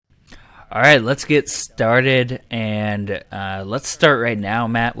All right, let's get started, and let's start right now,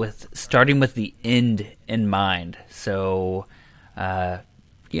 Matt, with starting with the end in mind. So,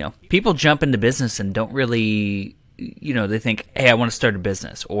 people jump into business and don't really, they think, hey, I want to start a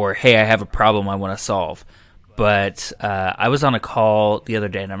business, or hey, I have a problem I want to solve. But I was on a call the other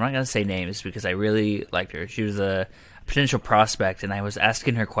day, and I'm not going to say names because I really liked her. She was a potential prospect, and I was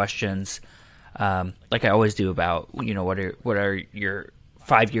asking her questions, like I always do, about what are your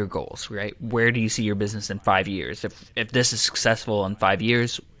 5-year goals, right? Where do you see your business in 5 years? If this is successful in 5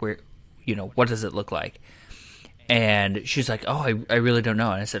 years, where what does it look like? And she's like, oh, I really don't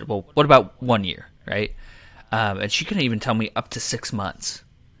know. And I said, well, what about 1 year, right? And she couldn't even tell me up to 6 months.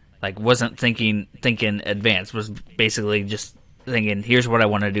 Like, wasn't thinking advanced, was basically just thinking, here's what I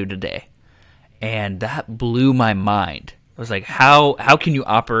want to do today. And that blew my mind. I was like, how can you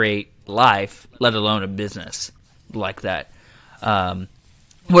operate life, let alone a business like that?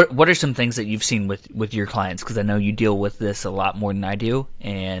 What are some things that you've seen with your clients? Because I know you deal with this a lot more than I do,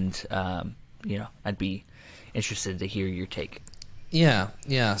 and I'd be interested to hear your take. Yeah.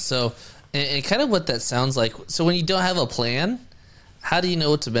 So, and kind of what that sounds like. So when you don't have a plan, how do you know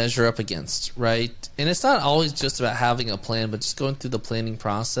what to measure up against, right? And it's not always just about having a plan, but just going through the planning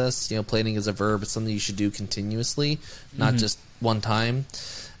process. Planning is a verb. It's something you should do continuously, not just one time.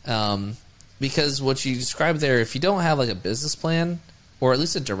 Because what you described there, if you don't have like a business plan or at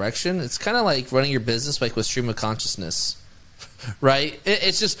least a direction, it's kind of like running your business like with stream of consciousness, right?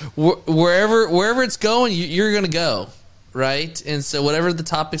 It's just wherever it's going, you're going to go, right? And so whatever the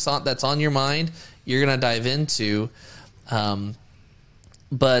topics that's on your mind, you're going to dive into.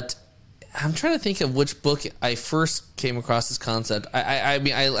 But I'm trying to think of which book I first came across this concept. I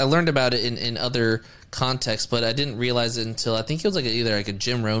mean, I learned about it in other contexts, but I didn't realize it until I think it was either a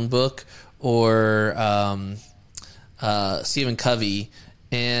Jim Rohn book or Stephen Covey,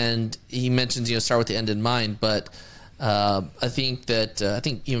 and he mentions start with the end in mind. But I think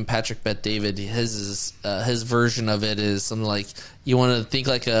even Patrick Bet-David, his version of it is something like you want to think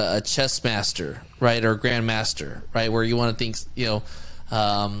like a chess master, right, or a grandmaster, right, where you want to think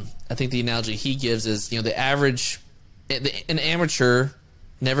I think the analogy he gives is, the average, an amateur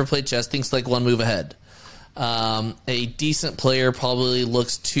never played chess, thinks like one move ahead. A decent player probably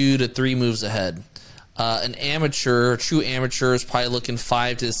looks 2 to 3 moves ahead. An amateur, a true amateur, is probably looking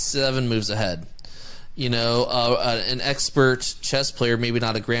 5 to 7 moves ahead. An expert chess player, maybe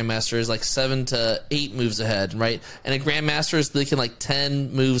not a grandmaster, is like 7 to 8 moves ahead, right? And a grandmaster is looking like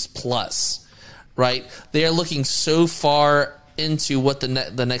 10 moves plus, right? They are looking so far into what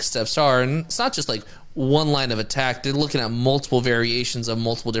the next steps are, and it's not just like one line of attack. They're looking at multiple variations of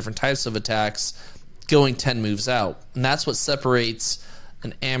multiple different types of attacks going 10 moves out, and that's what separates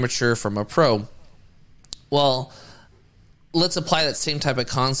an amateur from a pro. Well, let's apply that same type of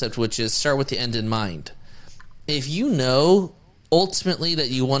concept, which is start with the end in mind. If you know ultimately that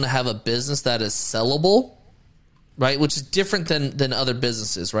you want to have a business that is sellable, right, which is different than other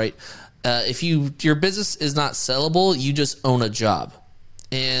businesses, right? If your business is not sellable, you just own a job,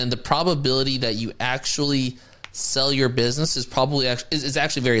 and the probability that you actually sell your business is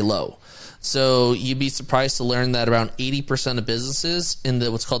actually very low. So you'd be surprised to learn that around 80% of businesses in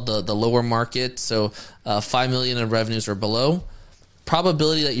what's called the lower market, so $5 million in revenues or below,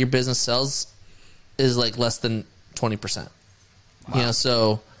 probability that your business sells is like less than 20%. Wow.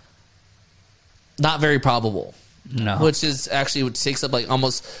 So not very probable. No. Which takes up like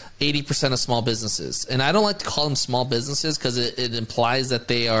almost 80% of small businesses. And I don't like to call them small businesses because it implies that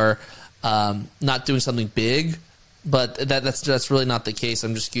they are not doing something big, but that's really not the case.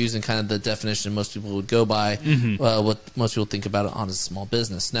 I'm just using kind of the definition most people would go by, what most people think about it on as a small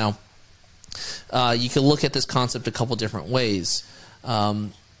business. Now, you can look at this concept a couple different ways.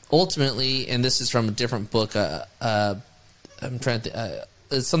 Ultimately, and this is from a different book, I'm trying to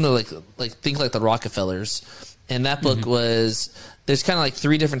it's something like think like the Rockefellers. And that book there's kind of like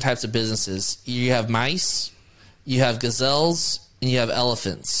 3 different types of businesses. You have mice, you have gazelles, and you have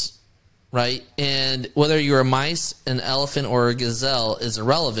elephants, right? And whether you're a mice, an elephant, or a gazelle is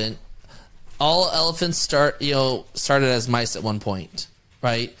irrelevant. All elephants started as mice at one point,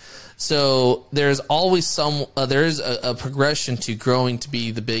 right? So there's always there's a progression to growing to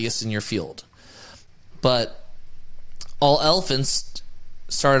be the biggest in your field. But all elephants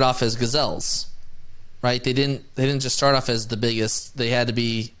started off as gazelles. Right, they didn't just start off as the biggest. They had to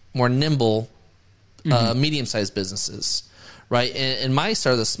be more nimble, medium-sized businesses, right? And mice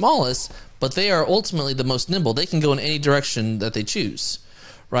are the smallest, but they are ultimately the most nimble. They can go in any direction that they choose,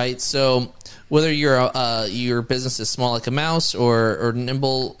 right? So whether your business is small like a mouse, or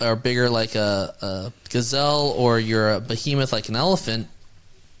nimble or bigger like a gazelle, or you're a behemoth like an elephant,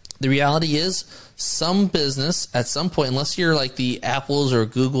 The reality is some business at some point, unless you're like the Apples or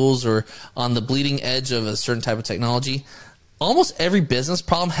Googles or on the bleeding edge of a certain type of technology, almost every business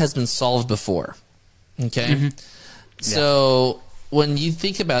problem has been solved before. Okay? Mm-hmm. So when you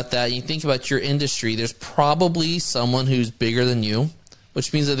think about that, you think about your industry, there's probably someone who's bigger than you,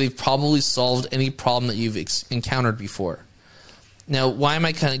 which means that they've probably solved any problem that you've encountered before. Now, why am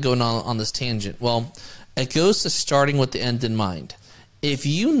I kind of going on this tangent? Well, it goes to starting with the end in mind. If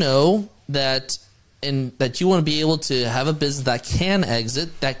you know that you want to be able to have a business that can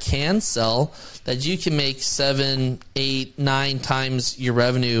exit, that can sell, that you can make 7, 8, 9 times your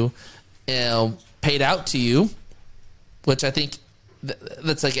revenue paid out to you, which I think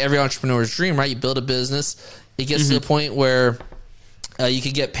that's like every entrepreneur's dream, right? You build a business, it gets to the point where you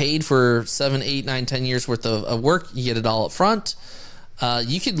could get paid for 7, 8, 9, 10 years worth of work. You get it all up front.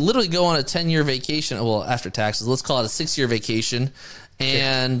 You could literally go on a 10-year vacation. Well, after taxes, let's call it a 6-year vacation.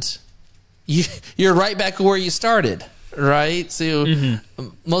 And you're right back where you started, right? So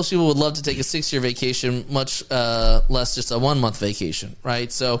most people would love to take a 6-year vacation, much less just a 1-month vacation,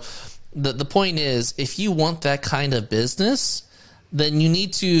 right? So the point is, if you want that kind of business, then you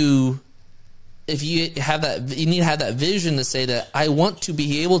need to... If you have that, you need to have that vision to say that I want to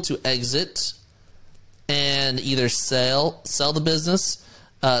be able to exit and either sell the business,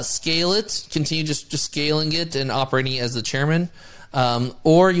 scale it, continue just scaling it and operating as the chairman,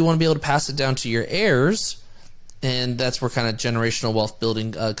 or you want to be able to pass it down to your heirs, and that's where kind of generational wealth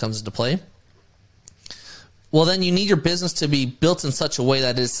building comes into play. Well, then you need your business to be built in such a way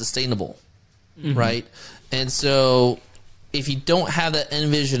that it is sustainable, right? And so if you don't have that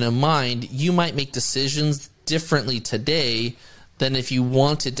end vision in mind, you might make decisions differently today than if you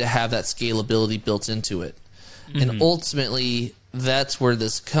wanted to have that scalability built into it. And ultimately, that's where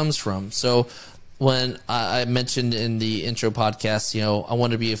this comes from. So when I mentioned in the intro podcast, I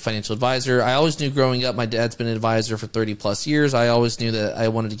wanted to be a financial advisor. I always knew growing up, my dad's been an advisor for 30 plus years. I always knew that I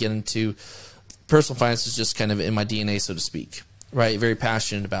wanted to get into personal finance, was just kind of in my DNA, so to speak, right? Very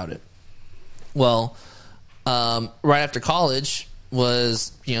passionate about it. Well, right after college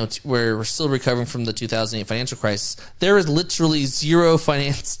was, where we're still recovering from the 2008 financial crisis. There is literally zero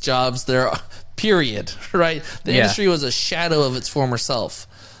finance jobs there, period, right? The industry was a shadow of its former self.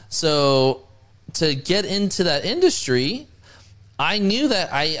 So to get into that industry, I knew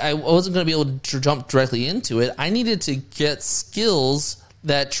that I wasn't going to be able to jump directly into it. I needed to get skills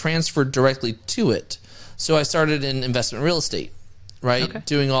that transferred directly to it. So I started in investment real estate. Right, okay.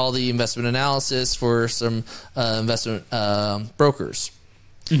 Doing all the investment analysis for some investment brokers.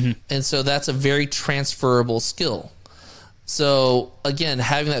 And so that's a very transferable skill. So again,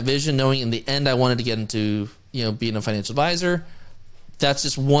 having that vision, knowing in the end I wanted to get into being a financial advisor, that's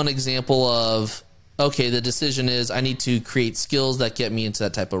just one example of, okay, the decision is I need to create skills that get me into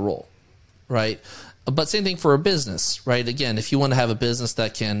that type of role, right? But same thing for a business, right? Again, if you want to have a business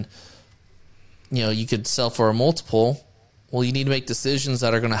that can, you could sell for a multiple, well, you need to make decisions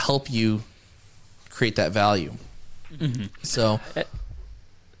that are going to help you create that value. So,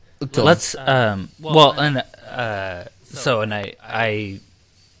 let's. So, and I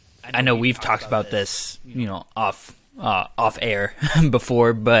know we've talked about this, off air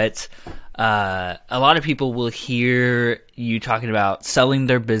before, but a lot of people will hear you talking about selling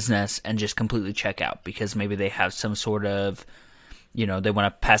their business and just completely check out because maybe they have some sort of, they want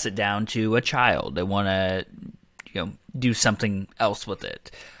to pass it down to a child. They want to, do something else with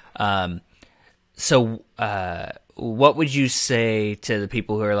it. So what would you say to the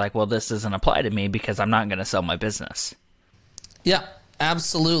people who are like, well, this doesn't apply to me because I'm not going to sell my business? Yeah,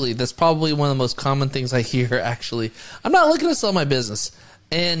 absolutely. That's probably one of the most common things I hear, actually. I'm not looking to sell my business.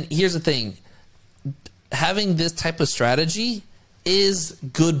 And here's the thing. Having this type of strategy is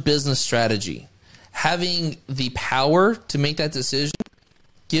good business strategy. Having the power to make that decision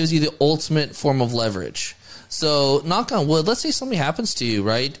gives you the ultimate form of leverage. So, knock on wood, let's say something happens to you,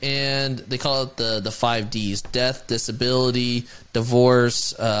 right? And they call it the 5 Ds: death, disability,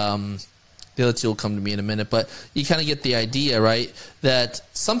 divorce. The other two will come to me in a minute, but you kind of get the idea, right? That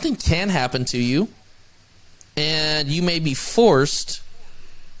something can happen to you, and you may be forced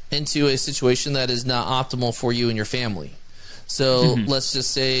into a situation that is not optimal for you and your family. So, let's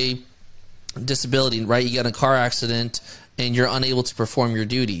just say disability, right? You got in a car accident, and you're unable to perform your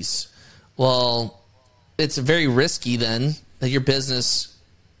duties. Well, it's very risky then that your business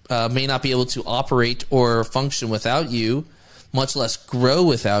may not be able to operate or function without you, much less grow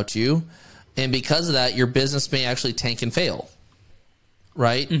without you. And because of that, your business may actually tank and fail,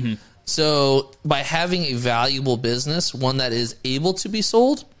 right? So by having a valuable business, one that is able to be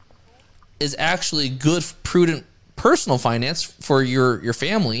sold, is actually good, prudent personal finance for your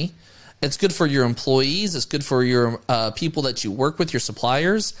family. It's good for your employees. It's good for your people that you work with, your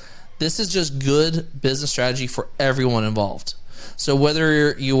suppliers. This is just good business strategy for everyone involved. So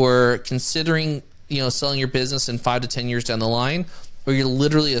whether you're considering, selling your business in 5 to 10 years down the line, or you're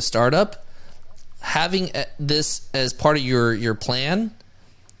literally a startup, having this as part of your plan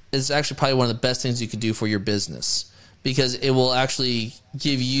is actually probably one of the best things you could do for your business, because it will actually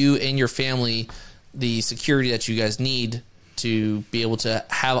give you and your family the security that you guys need to be able to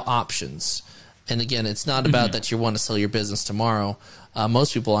have options. And again, it's not about that you want to sell your business tomorrow.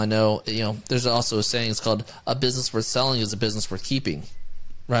 Most people I know, there's also a saying, it's called a business worth selling is a business worth keeping,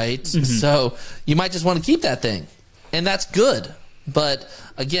 right? So you might just want to keep that thing, and that's good. But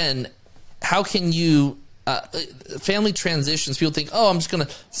again, how can you, family transitions, people think, I'm just going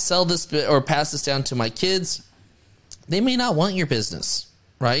to sell this or pass this down to my kids. They may not want your business,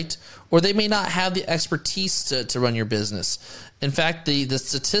 right? Or they may not have the expertise to run your business. In fact, the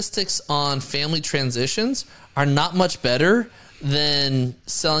statistics on family transitions are not much better than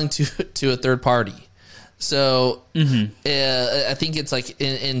selling to a third party. So I think it's like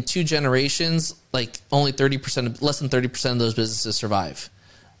in 2 generations, like only less than 30% of those businesses survive.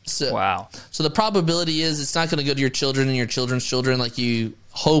 So, wow. So the probability is it's not going to go to your children and your children's children like you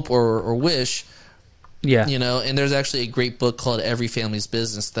hope or wish. Yeah. And there's actually a great book called Every Family's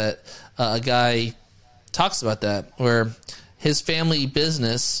Business that a guy talks about that, where his family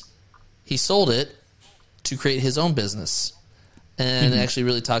business, he sold it to create his own business. And it actually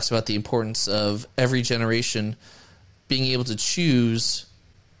really talks about the importance of every generation being able to choose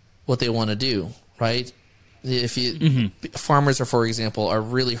what they want to do, right? If farmers are, for example, are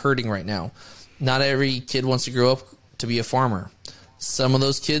really hurting right now. Not every kid wants to grow up to be a farmer. Some of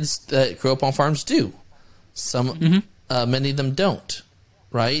those kids that grow up on farms do. Many of them don't,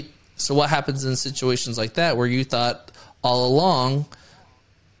 right? So what happens in situations like that where you thought all along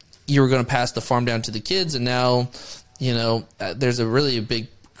you were going to pass the farm down to the kids, and now, there's a really big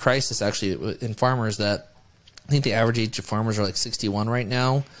crisis actually in farmers that I think the average age of farmers are like 61 right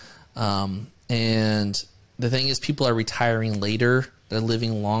now. And the thing is, people are retiring later, they're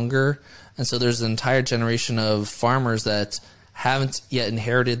living longer. And so there's an entire generation of farmers that haven't yet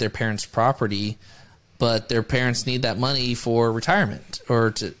inherited their parents' property, but their parents need that money for retirement or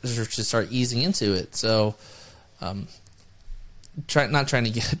to start easing into it. So, not trying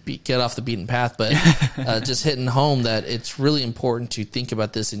to get off the beaten path, but just hitting home that it's really important to think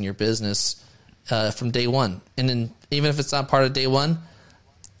about this in your business from day one. And then even if it's not part of day one,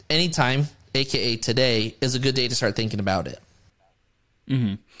 anytime, aka today, is a good day to start thinking about it.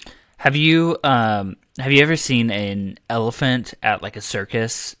 Have you ever seen an elephant at like a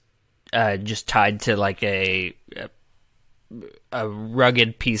circus, just tied to like a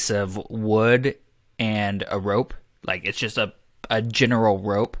rugged piece of wood and a rope? Like it's just a general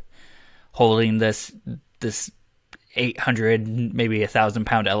rope holding this 800, maybe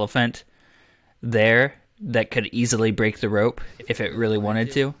 1,000-pound elephant there that could easily break the rope if it really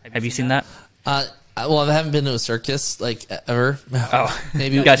wanted to. Have you seen that? Well, I haven't been to a circus like ever. Oh,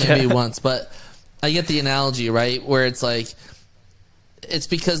 maybe gotcha. Maybe once, but I get the analogy, right? Where it's like it's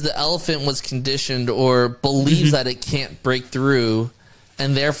because the elephant was conditioned or believes that it can't break through,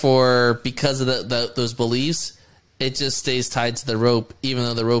 and therefore, because of those beliefs, it just stays tied to the rope, even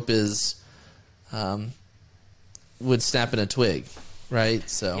though the rope is would snap in a twig, right?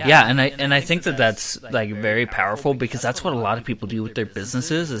 So yeah, and I think that's like very powerful, because that's what a lot of people do with their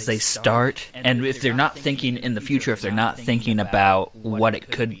businesses is they start, and if they're not thinking in the future, if they're not thinking about what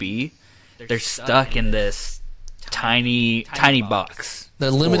it could be, they're stuck in this tiny box.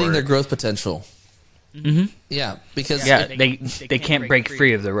 They're limiting their growth potential. Yeah, because they can't break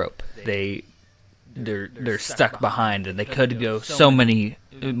free of the rope. They're stuck behind, and they could go so many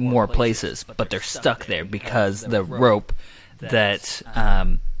more places, but they're stuck there because the rope that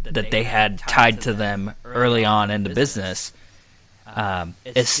they had tied to them early on in the business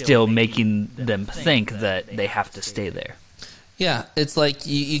is still making them think that they have to stay there. Yeah, it's like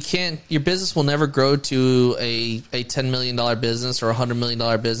you can't. Your business will never grow to a $10 million business or a $100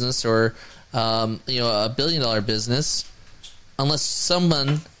 million business or a $1 billion business unless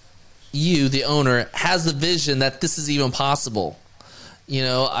someone, you, the owner, has the vision that this is even possible.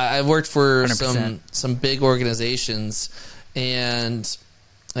 I've worked for 100%. some big organizations, and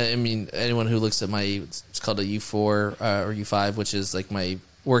I mean, anyone who looks at it's called a U4 or U5, which is like my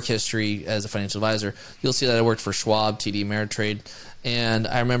work history as a financial advisor, you'll see that I worked for Schwab, TD Ameritrade, and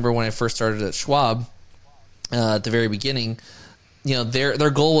I remember when I first started at Schwab, at the very beginning, their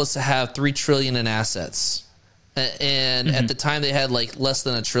goal was to have $3 trillion in assets. And at the time, they had like less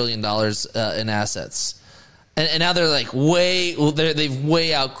than $1 trillion in assets. and now they're like they've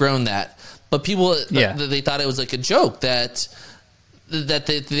way outgrown that. But people, they thought it was like a joke that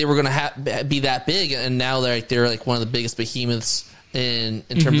they were going to be that big, and now they're like one of the biggest behemoths in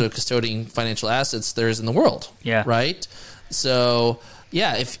terms of custodian financial assets there is in the world. Yeah. Right. So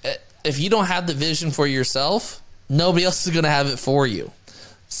yeah, if you don't have the vision for yourself, nobody else is going to have it for you.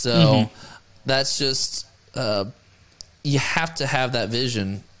 So that's just you have to have that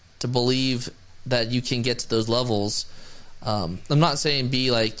vision to believe that you can get to those levels. I'm not saying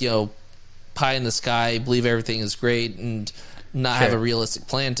be like, pie in the sky, believe everything is great, and not have a realistic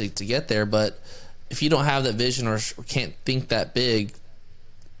plan to get there. But if you don't have that vision or can't think that big,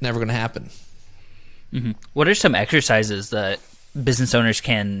 never going to happen. Mm-hmm. What are some exercises that business owners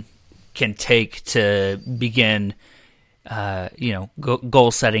can take to begin,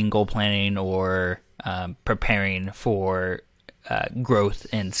 goal setting, goal planning, or preparing for growth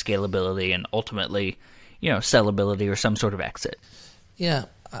and scalability, and ultimately, sellability or some sort of exit? Yeah,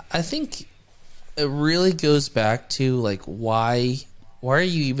 I think it really goes back to like why are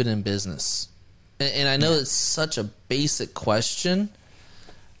you even in business? And I know it's such a basic question,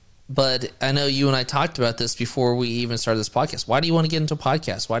 but I know you and I talked about this before we even started this podcast. Why do you want to get into a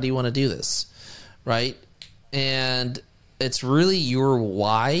podcast? Why do you want to do this? Right? And it's really your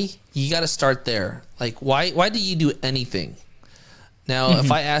why. You got to start there. Like, why do you do anything? Now,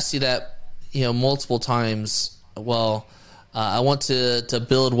 if I asked you that, multiple times, I want to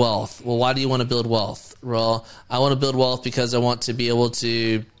build wealth. Well, why do you want to build wealth? Well, I want to build wealth because I want to be able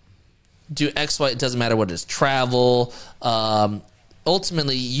to do X, Y. It doesn't matter what it is. Travel.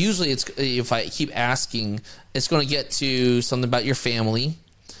 Ultimately, usually it's, if I keep asking, it's going to get to something about your family.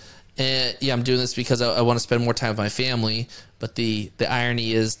 And I'm doing this because I want to spend more time with my family. But the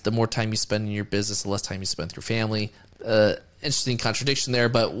irony is, the more time you spend in your business, the less time you spend with your family. Interesting contradiction there,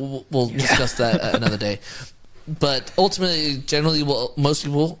 but we'll discuss that another day. But ultimately, generally, most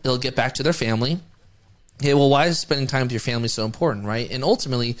people, it'll get back to their family. Okay, well, why is spending time with your family so important, right? And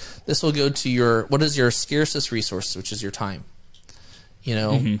ultimately, this will go to what is your scarcest resource, which is your time.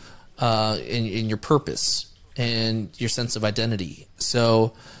 In your purpose and your sense of identity.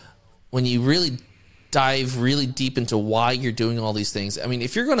 So when you really dive really deep into why you're doing all these things, I mean,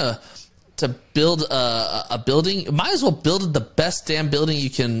 if you're going to build a building, you might as well build the best damn building you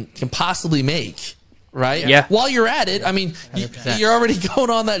can possibly make, right? Yeah. While you're at it, I mean, you're already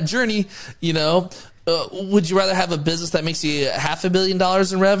going on that journey, would you rather have a business that makes you $500 million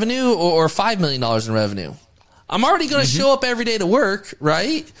in revenue or $5 million in revenue? I'm already going to show up every day to work,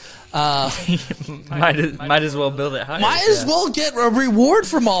 right? Might as well build it higher. Might as well get a reward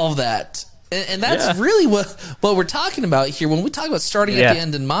from all of that. And that's really what we're talking about here. When we talk about starting at the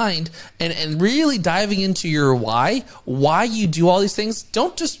end in mind and really diving into your why you do all these things,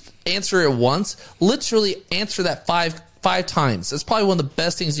 don't just answer it once. Literally answer that five times. That's probably one of the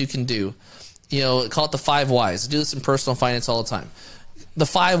best things you can do. Call it the 5 whys. I do this in personal finance all the time. The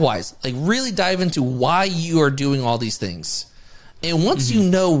 5 whys. Like, really dive into why you are doing all these things. And once you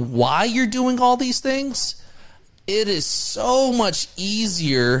know why you're doing all these things, it is so much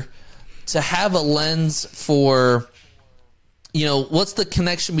easier to have a lens for, what's the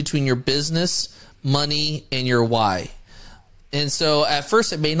connection between your business, money, and your why. And so at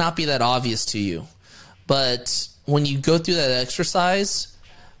first it may not be that obvious to you, but when you go through that exercise,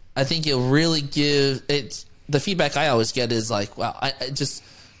 I think it'll really give it. The feedback I always get is like, wow, I just,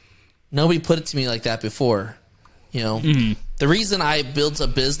 nobody put it to me like that before. The reason I build a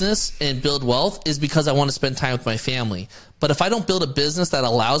business and build wealth is because I want to spend time with my family. But if I don't build a business that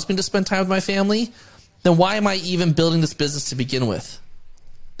allows me to spend time with my family, then why am I even building this business to begin with?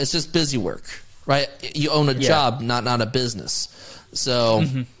 It's just busy work, right? You own a job, not a business. So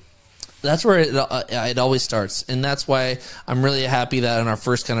that's where it always starts. And that's why I'm really happy that in our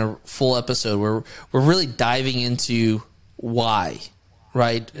first kind of full episode, we're really diving into why,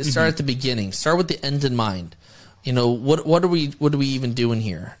 right? Start at the beginning. Start with the end in mind. What are we even doing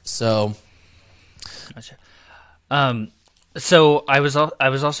here? So, gotcha. So I was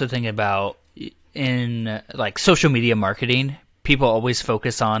also thinking about in like social media marketing, people always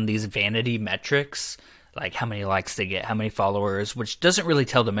focus on these vanity metrics, like how many likes they get, how many followers, which doesn't really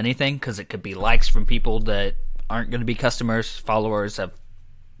tell them anything because it could be likes from people that aren't going to be customers, followers of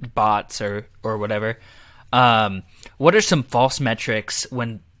bots or whatever. What are some false metrics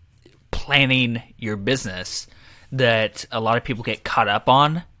when planning your business that a lot of people get caught up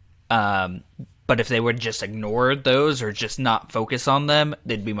on? But if they would just ignore those or just not focus on them,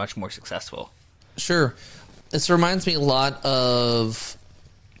 they'd be much more successful. Sure. This reminds me a lot of,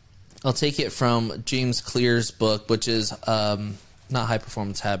 I'll take it from James Clear's book, which is not High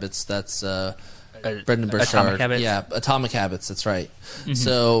Performance Habits. That's Brendan Burchard. Atomic Habits? Yeah, Atomic Habits. That's right.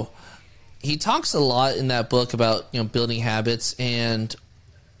 So he talks a lot in that book about building habits, and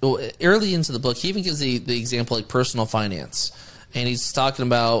early into the book, he even gives the example like personal finance, and he's talking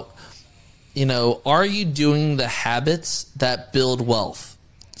about are you doing the habits that build wealth?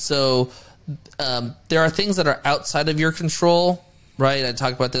 So there are things that are outside of your control, right? I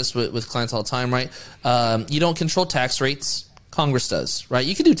talk about this with clients all the time, right? You don't control tax rates. Congress does, right?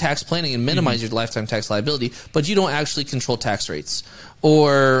 You can do tax planning and minimize your lifetime tax liability, but you don't actually control tax rates.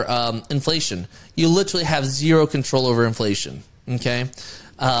 Or inflation. You literally have zero control over inflation, okay?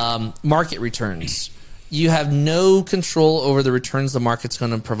 Market returns. You have no control over the returns the market's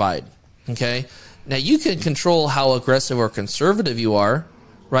going to provide, okay? Now, you can control how aggressive or conservative you are,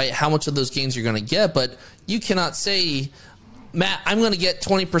 right? How much of those gains you're going to get, but you cannot say, Matt, I'm going to get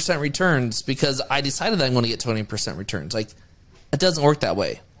 20% returns because I decided that I'm going to get 20% returns. Like, it doesn't work that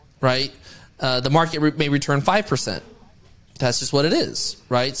way, right? The market may return 5%. That's just what it is,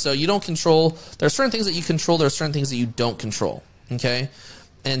 right? So you don't control. There are certain things that you control. There are certain things that you don't control, okay?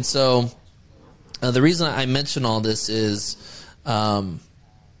 And so the reason I mention all this is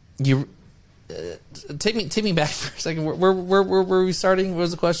you take me back for a second. Where were we starting? What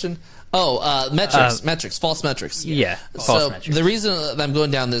was the question? Oh, metrics, false metrics. Yeah, false metrics. The reason that I'm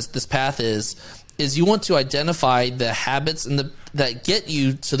going down this path is you want to identify the habits and that get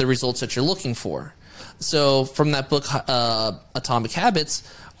you to the results that you're looking for. So from that book, Atomic Habits,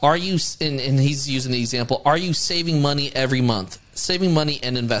 are you, and he's using the example, are you saving money every month? Saving money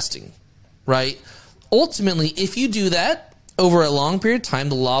and investing, right? Ultimately, if you do that over a long period of time,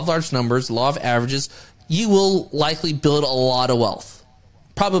 the law of large numbers, the law of averages, you will likely build a lot of wealth,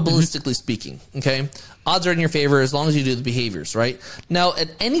 probabilistically speaking, okay? Odds are in your favor as long as you do the behaviors, right? Now, at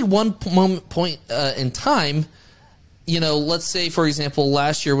any one point in time, let's say, for example,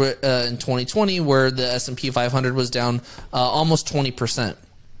 last year in 2020, where the S&P 500 was down almost 20%.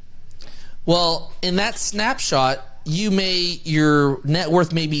 Well, in that snapshot, your net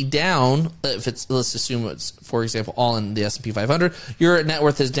worth may be down. If it's, let's assume it's, for example, all in the S&P 500, your net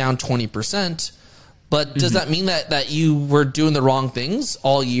worth is down 20%. But does that mean that you were doing the wrong things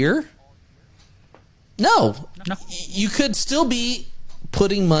all year? No. You could still be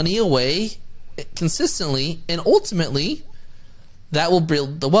putting money away consistently, and ultimately that will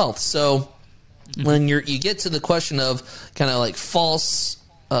build the wealth. So when you get to the question of kind of like false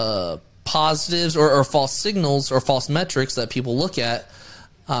positives or false signals or false metrics that people look at,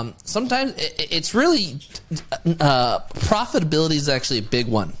 sometimes it's really profitability is actually a big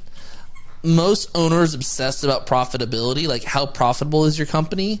one. Most owners obsessed about profitability, like how profitable is your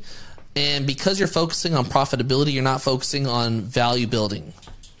company, and because you're focusing on profitability, you're not focusing on value building,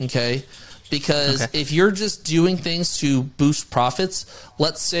 okay? Because if you're just doing things to boost profits,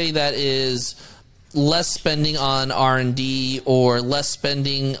 let's say that is less spending on R&D or less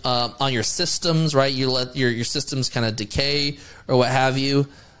spending on your systems, right? You let your systems kind of decay or what have you.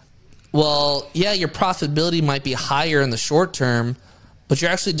 Well, yeah, your profitability might be higher in the short term, but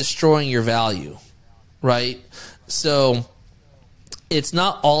you're actually destroying your value, right? So it's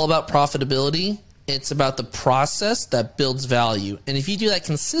not all about profitability. It's about the process that builds value. And if you do that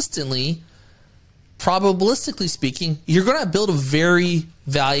consistently, probabilistically speaking, you're going to build a very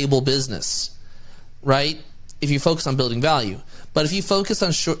valuable business, right? If you focus on building value. But if you focus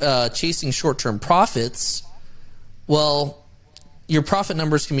on chasing short-term profits, well, your profit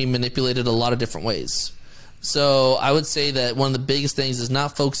numbers can be manipulated a lot of different ways. So I would say that one of the biggest things is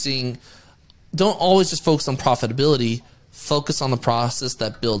not focusing, don't always just focus on profitability, focus on the process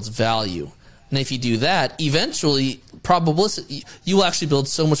that builds value. And if you do that, eventually, you will actually build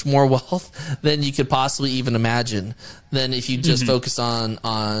so much more wealth than you could possibly even imagine than if you just focus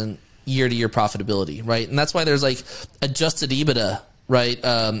on year-to-year profitability, right? And that's why there's like adjusted EBITDA, right?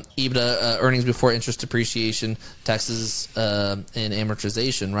 EBITDA, earnings before interest, depreciation, taxes, and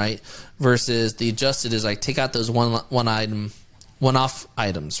amortization, right? Versus the adjusted is like take out those one-off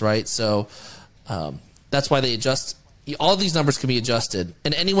items, right? So that's why they adjust. All these numbers can be adjusted,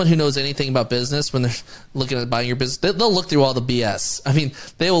 and anyone who knows anything about business, when they're looking at buying your business, they'll look through all the BS. I mean,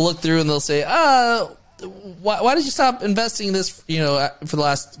 they will look through and they'll say, why did you stop investing in this, for the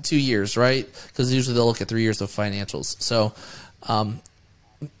last 2 years, right? Because usually they'll look at 3 years of financials. So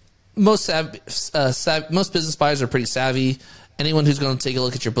most business buyers are pretty savvy. Anyone who's going to take a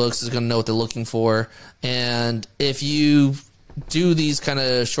look at your books is going to know what they're looking for. And if you do these kind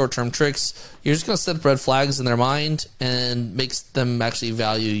of short-term tricks, you're just going to set up red flags in their mind and makes them actually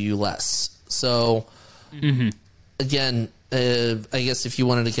value you less. So, again, I guess if you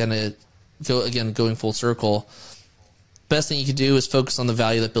wanted to kind of going full circle, best thing you could do is focus on the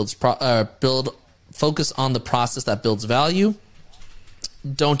value that build focus on the process that builds value.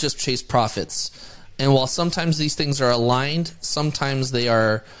 Don't just chase profits. And while sometimes these things are aligned, sometimes they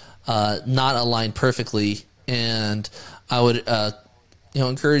are not aligned perfectly. And I would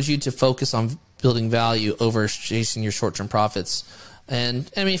encourage you to focus on building value over chasing your short-term profits. And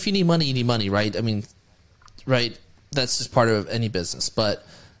I mean, if you need money, you need money, right? I mean, right? That's just part of any business. But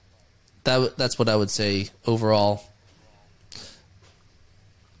that's what I would say overall.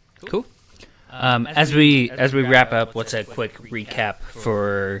 Cool. As we wrap up, what's a quick recap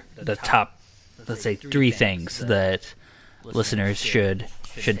for the top, let's say, 3 things that listeners should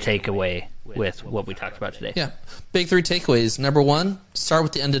take away with what we talked about today? Yeah. Big 3 takeaways. Number 1, start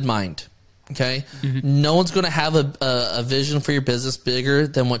with the end in mind. Okay? Mm-hmm. No one's going to have a vision for your business bigger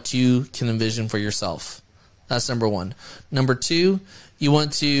than what you can envision for yourself. That's number 1. Number 2, you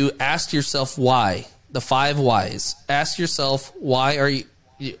want to ask yourself why. The 5 whys. Ask yourself, why are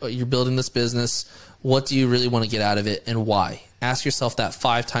you're building this business? What do you really want to get out of it, and why? Ask yourself that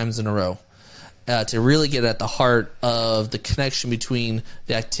 5 times in a row to really get at the heart of the connection between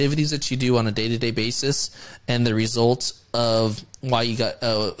the activities that you do on a day-to-day basis and the results of why you got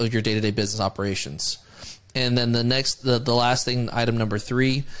of your day-to-day business operations. And then the last thing, item number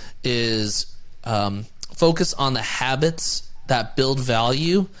 3, is focus on the habits that build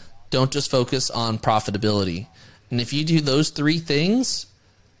value. Don't just focus on profitability. And if you do those 3 things,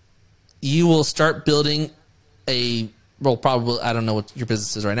 you will start building probably, I don't know what your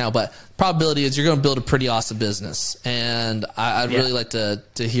business is right now, but probability is you're going to build a pretty awesome business. And I'd really like to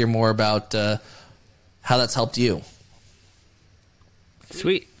hear more about how that's helped you.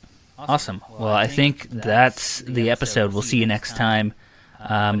 Sweet. Awesome. Well, I think that's the episode. We'll see you next time.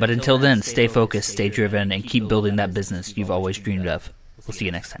 But until then, stay focused, stay driven, and keep building that business you've always dreamed of. We'll see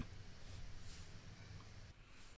you next time.